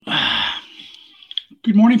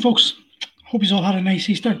Good morning, folks. Hope you all had a nice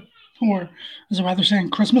Easter, or as I rather saying,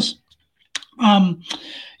 Christmas. Um,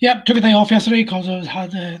 yeah, took a day off yesterday because I had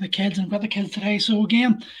the kids and got the kids today. So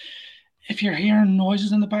again, if you're hearing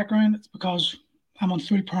noises in the background, it's because I'm on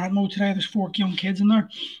full parent mode today. There's four young kids in there.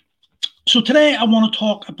 So today I want to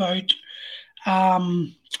talk about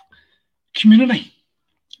um, community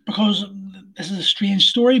because this is a strange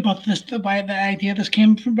story, but the idea this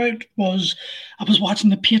came about was I was watching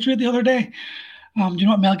The Patriot the other day. Do you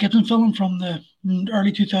know what Mel Gibson film from the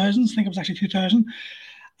early 2000s? I think it was actually 2000.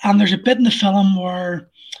 And there's a bit in the film where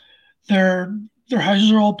their their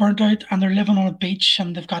houses are all burnt out and they're living on a beach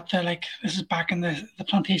and they've got the like this is back in the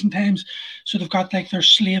plantation times. So they've got like their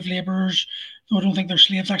slave laborers. Though I don't think they're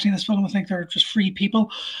slaves actually in this film. I think they're just free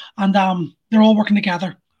people. And they're all working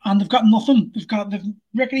together and they've got nothing. They've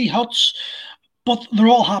rickety huts, but they're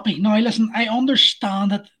all happy. Now listen, I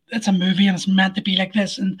understand that it's a movie and it's meant to be like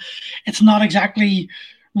this, and it's not exactly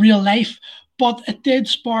real life, but it did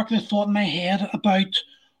spark the thought in my head about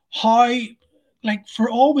how, like, for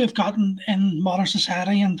all we've gotten in modern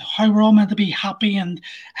society and how we're all meant to be happy and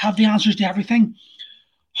have the answers to everything,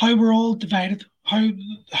 how we're all divided, how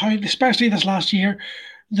especially this last year,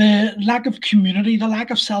 the lack of community, the lack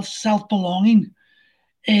of self belonging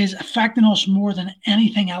is affecting us more than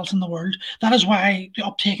anything else in the world. That is why the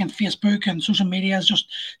uptake in Facebook and social media has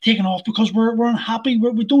just taken off because we're unhappy.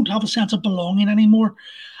 We don't have a sense of belonging anymore.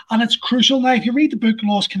 And it's crucial now. If you read the book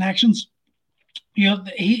Lost Connections,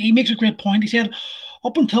 he makes a great point. He said,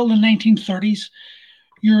 up until the 1930s,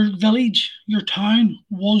 your village, your town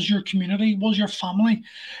was your community, was your family.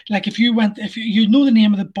 Like if you went, if you know the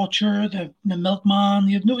name of the butcher, the milkman,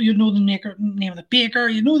 you'd know the name of the baker,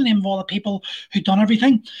 you know the name of all the people who'd done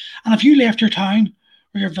everything. And if you left your town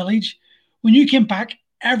or your village, when you came back,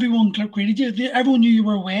 everyone greeted you. Everyone knew you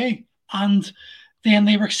were away, and then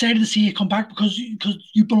they were excited to see you come back because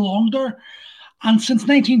you belonged there. And since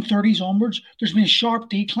 1930s onwards, there's been a sharp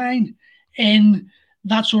decline in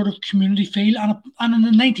that sort of community feel. And in the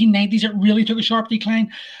 1990s, it really took a sharp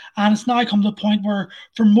decline. And it's now come to the point where,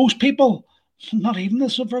 for most people, not even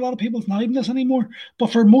this, for a lot of people, it's not even this anymore.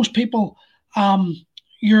 But for most people, um,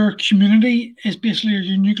 your community is basically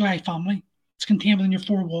your nuclei family. It's contained within your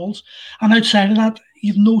four walls. And outside of that,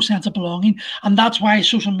 you've no sense of belonging. And that's why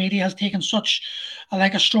social media has taken such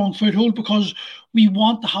like a strong foothold because we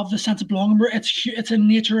want to have the sense of belonging. Where it's in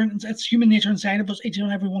nature and it's human nature inside of us, each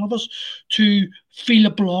and every one of us, to feel a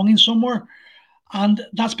belonging somewhere, and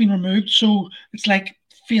that's been removed. So it's like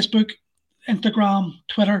Facebook, Instagram,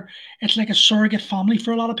 Twitter. It's like a surrogate family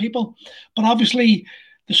for a lot of people, but obviously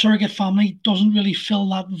the surrogate family doesn't really fill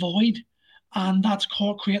that void, and that's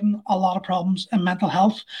creating a lot of problems in mental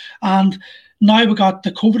health. And now we got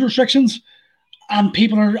the COVID restrictions, and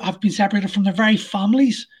people have been separated from their very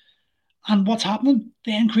families, and what's happening?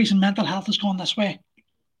 The increase in mental health has gone this way.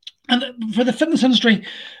 And for the fitness industry,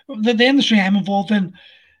 the industry I'm involved in,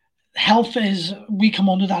 health is, we come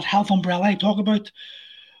under that health umbrella I talk about.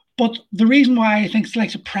 But the reason why I think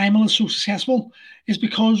like Primal is so successful is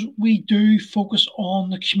because we do focus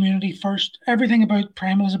on the community first. Everything about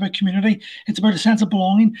Primal is about community. It's about a sense of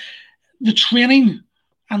belonging. The training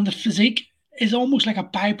and the physique is almost like a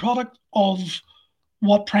byproduct of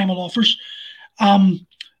what Primal offers.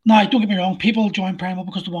 Now, don't get me wrong. People join Primal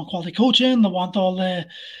because they want quality coaching. They want all they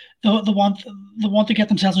want to get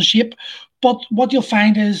themselves in shape. But what you'll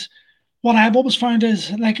find is, what I've always found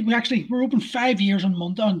is, like, we're open 5 years on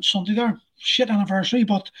Monday, on Sunday there, shit anniversary.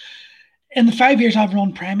 But in the 5 years I've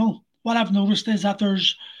run Primal, what I've noticed is that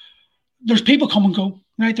there's people come and go,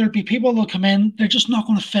 right? There'll be people that'll come in, they're just not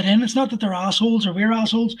going to fit in. It's not that they're assholes or we're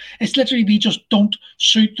assholes. It's literally we just don't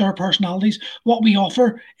suit their personalities. What we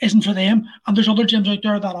offer isn't for them, and there's other gyms out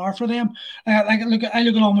there that are for them. I look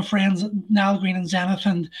at all my friends, Niall Green and Zenith,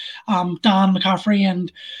 and Dan McCaffrey,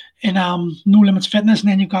 and No Limits Fitness,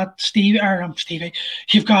 and then you've got Stevie,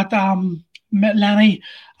 you've got Lenny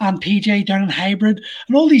and PJ down in Hybrid,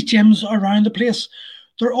 and all these gyms around the place.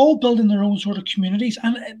 They're all building their own sort of communities,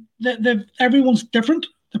 and everyone's different.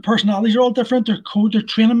 The personalities are all different. Their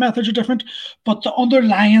training methods are different, but the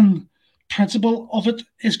underlying principle of it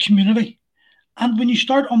is community. And when you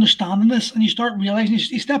start understanding this, and you start realizing,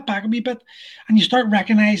 you step back a wee bit, and you start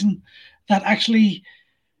recognizing that actually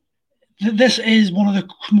this is one of the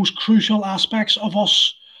most crucial aspects of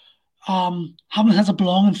us having a sense of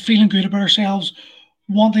belonging, feeling good about ourselves,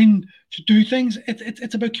 wanting to do things.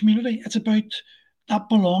 It's about community. It's about that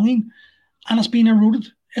belonging, and it's being eroded.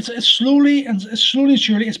 It's slowly and surely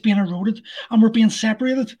it's being eroded, and we're being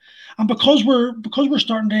separated. And because we're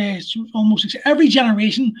starting to almost every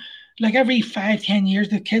generation, like every 5-10 years,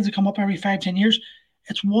 the kids that come up every 5-10 years,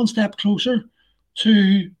 it's one step closer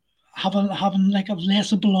to having like a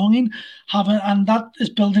less of belonging, having and that is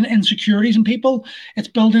building insecurities in people. It's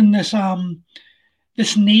building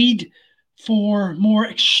this need for more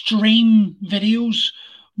extreme videos,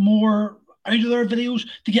 more out of their videos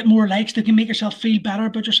to get more likes, that can make yourself feel better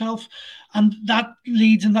about yourself. And that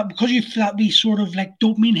leads in that because you that wee sort of like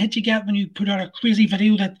dopamine hit you get when you put out a crazy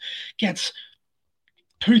video that gets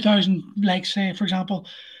 2,000 likes, say, for example,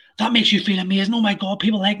 that makes you feel amazing. Oh my God,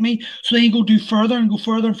 people like me. So then you go do further and go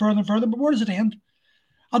further and further and further. But where does it end?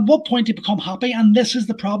 At what point do you become happy? And this is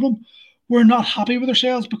the problem. We're not happy with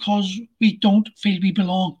ourselves because we don't feel we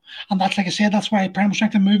belong. And that's, like I said, that's why Primal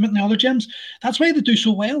Strength and Movement and the other gyms, that's why they do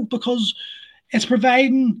so well, because it's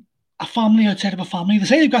providing a family outside of a family. They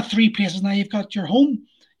say you've got three places now. You've got your home,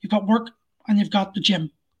 you've got work, and you've got the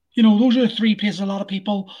gym. You know, those are the three places a lot of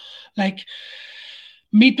people like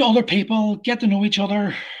meet the other people, get to know each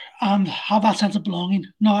other, and have that sense of belonging.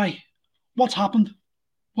 Now, what's happened?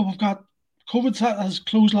 Well, we've got COVID has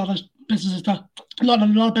closed a lot of businesses down, a lot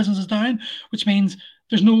of businesses down, which means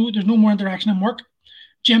there's no more interaction in work.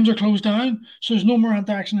 Gyms are closed down, so there's no more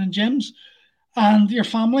interaction in gyms. And your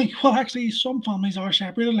family, well, actually, some families are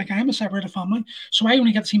separated. Like I'm a separated family, so I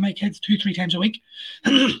only get to see my kids 2, 3 times a week.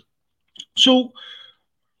 So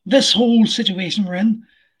this whole situation we're in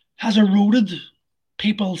has eroded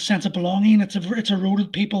people's sense of belonging. It's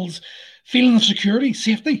eroded people's feeling of security,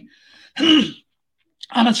 safety, and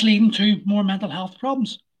it's leading to more mental health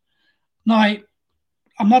problems. Now,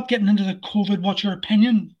 I'm not getting into the COVID. What's your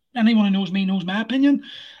opinion? Anyone who knows me knows my opinion.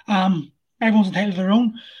 Everyone's entitled to their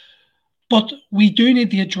own, but we do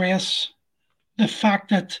need to address the fact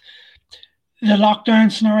that the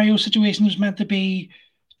lockdown scenario situation was meant to be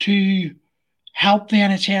to help the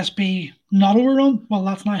NHS be not overrun. Well,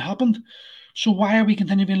 that's now happened. So why are we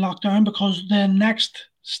continuing being locked down? Because the next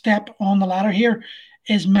step on the ladder here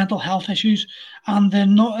is mental health issues, and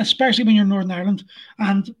then especially when you're in Northern Ireland.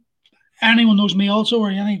 And anyone knows me also, or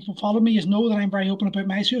any who follow me, is know that I'm very open about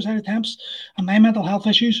my suicide attempts and my mental health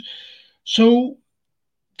issues. So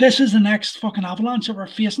this is the next fucking avalanche that we're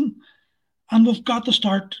facing, and we've got to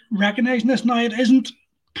start recognizing this now. It isn't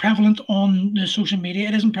prevalent on the social media.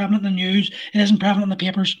 It isn't prevalent in the news. It isn't prevalent in the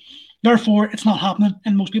papers. Therefore, it's not happening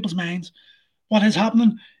in most people's minds. What is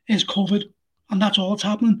happening is COVID, and that's all that's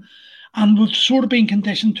happening. And we've sort of been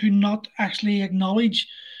conditioned to not actually acknowledge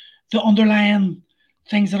the underlying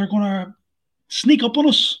things that are going to sneak up on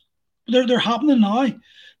us. They're happening now.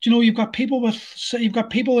 You know, you've got people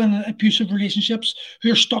in abusive relationships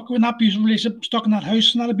who are stuck in that abusive relationship, stuck in that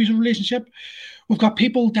house in that abusive relationship. We've got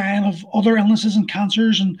people dying of other illnesses and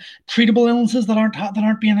cancers and treatable illnesses that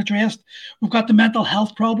aren't being addressed. We've got the mental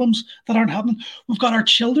health problems that aren't happening. We've got our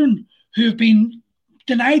children who have been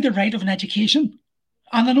denied the right of an education.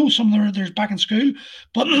 And I know some of them are back in school,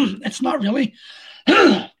 but it's not really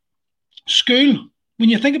school. When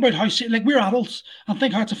you think about how, like, we're adults and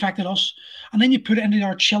think how it's affected us, and then you put it into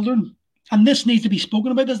our children, and this needs to be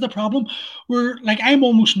spoken about. This is the problem. We're like, I'm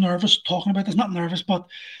almost nervous talking about this, not nervous, but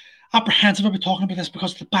apprehensive about talking about this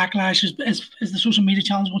because the backlash is the social media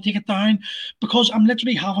challenge won't take it down, because I'm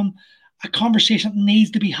literally having a conversation that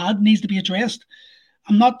needs to be had, needs to be addressed.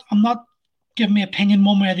 I'm not giving my opinion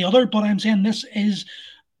one way or the other, but I'm saying this is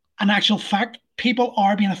an actual fact. People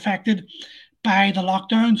are being affected by the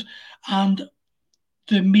lockdowns, and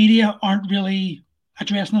the media aren't really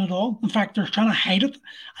addressing it at all. In fact, they're trying to hide it,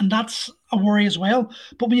 and that's a worry as well.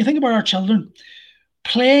 But when you think about our children,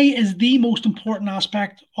 play is the most important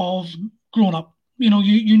aspect of growing up. You know,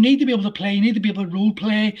 you need to be able to play, you need to be able to role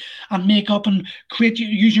play and make up and create,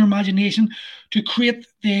 use your imagination to create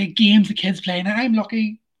the games the kids play. Now, I'm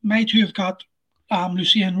lucky, my two have got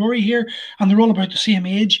Lucy and Rory here, and they're all about the same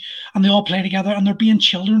age, and they all play together, and they're being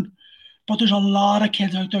children. But there's a lot of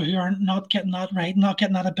kids out there who are not getting that right, not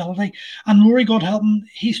getting that ability. And Rory, God help him,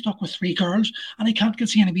 he's stuck with three girls and he can't get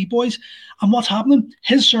see any wee boys. And what's happening?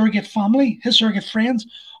 His surrogate family, his surrogate friends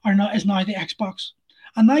is now the Xbox.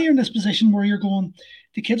 And now you're in this position where you're going,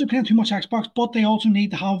 the kids are playing too much Xbox, but they also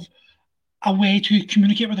need to have a way to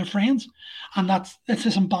communicate with their friends. And it's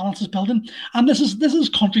this imbalance is building. And this is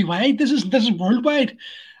countrywide, this is worldwide.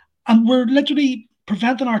 And we're literally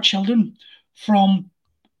preventing our children from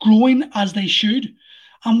growing as they should,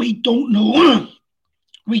 and we don't know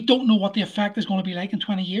we don't know what the effect is going to be like in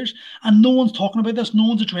 20 years, and no one's talking about this, no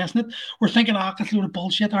one's addressing it. We're thinking, that's a load of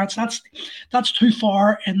bullshit. That's too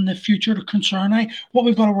far in the future to concern. What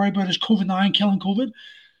we've got to worry about is COVID now and killing COVID.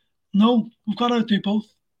 No, we've got to do both,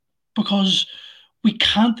 because We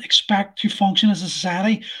can't expect to function as a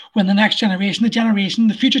society when the next generation,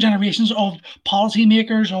 the future generations of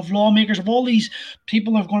policymakers, of lawmakers, of all these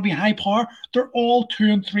people that are going to be high power, they're all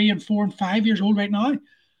 2 and 3 and 4 and 5 years old right now,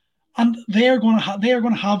 and they are going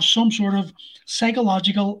to have some sort of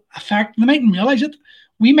psychological effect. They mightn't realize it.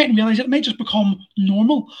 We mightn't realize it. It might just become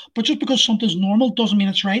normal. But just because something's normal doesn't mean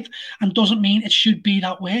it's right, and doesn't mean it should be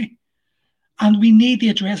that way. And we need to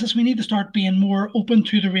address this. We need to start being more open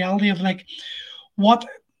to the reality of, like, what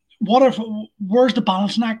what if where's the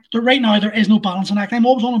balancing act? Right now there is no balancing act. I'm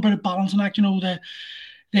always on about a balancing act, the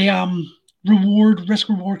reward, risk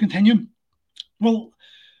reward continuum. Well,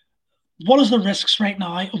 what is the risks right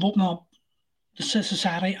now of opening up the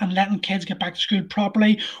society and letting kids get back to school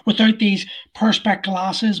properly without these perspex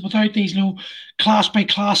glasses, without these, class by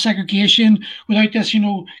class segregation, without this,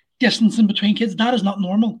 distancing between kids? That is not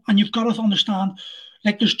normal. And you've got to understand,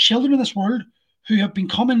 like, there's children in this world who have been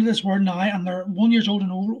coming into this world now, and they're 1 year old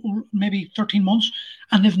and over, or maybe 13 months,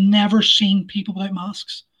 and they've never seen people without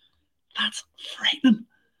masks. That's frightening.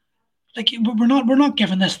 Like, we're not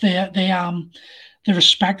giving this the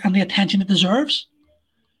respect and the attention it deserves,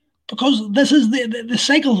 because this is the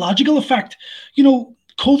psychological effect.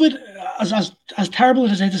 COVID, as terrible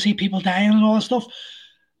as it is to see people dying and all that stuff,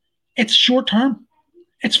 it's short term.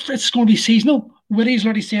 It's going to be seasonal. Woody's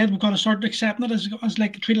already said we've got to start accepting it as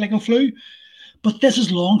like treated like a flu. But this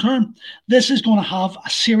is long term. This is going to have a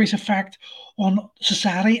serious effect on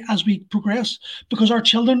society as we progress, because our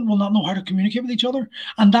children will not know how to communicate with each other,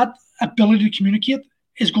 and that ability to communicate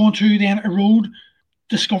is going to then erode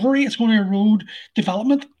discovery. It's going to erode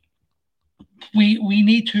development. We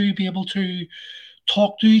need to be able to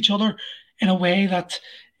talk to each other in a way that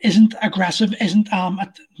isn't aggressive, isn't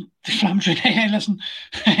deflammatory. Hey, listen,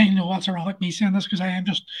 I know that's ironic me saying this, because I am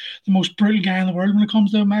just the most brutal guy in the world when it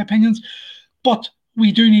comes to my opinions. But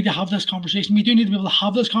we do need to have this conversation. We do need to be able to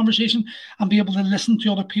have this conversation and be able to listen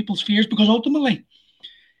to other people's fears, because ultimately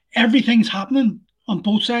everything's happening on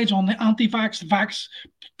both sides, on the anti-vax, vax,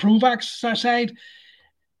 pro-vax side.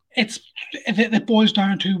 It boils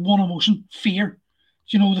down to one emotion: fear.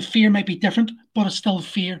 The fear might be different, but it's still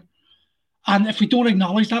fear. And if we don't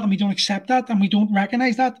acknowledge that, and we don't accept that, and we don't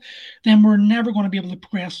recognize that, then we're never going to be able to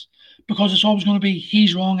progress, because it's always going to be,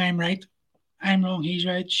 he's wrong, I'm right. I'm wrong, he's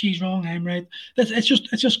right. She's wrong, I'm right. It's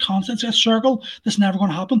just constant. It's a circle that's never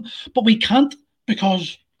going to happen. But we can't,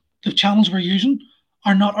 because the channels we're using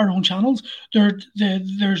are not our own channels.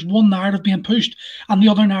 There's one narrative being pushed, and the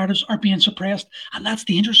other narratives are being suppressed, and that's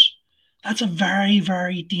dangerous. That's a very,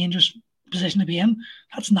 very dangerous position to be in.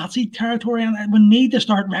 That's Nazi territory, and we need to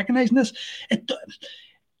start recognizing this.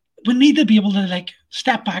 We need to be able to, like,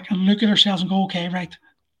 step back and look at ourselves and go, okay, right,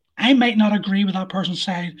 I might not agree with that person's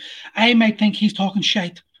side. I might think he's talking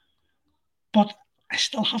shite, but I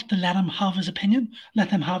still have to let him have his opinion. Let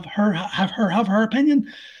him have her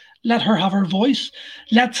opinion. Let her have her voice.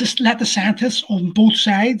 Let the scientists on both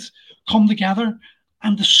sides come together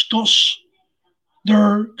and discuss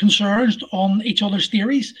their concerns on each other's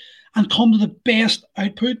theories, and come to the best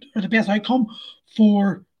output, or the best outcome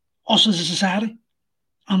for us as a society.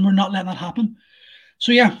 And we're not letting that happen.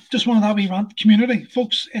 So yeah, just wanted that wee rant. Community,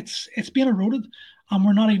 folks, it's being eroded, and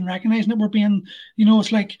we're not even recognizing it. We're being,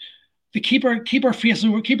 it's like they keep our faces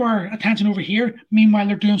over, keep our attention over here. Meanwhile,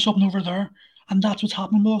 they're doing something over there, and that's what's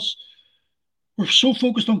happening with us. We're so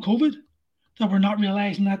focused on COVID that we're not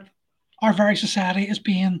realizing that our very society is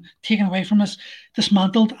being taken away from us,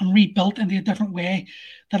 dismantled, and rebuilt into a different way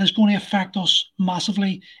that is going to affect us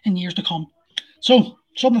massively in years to come. So,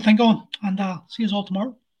 something to think on, and see you all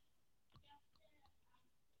tomorrow.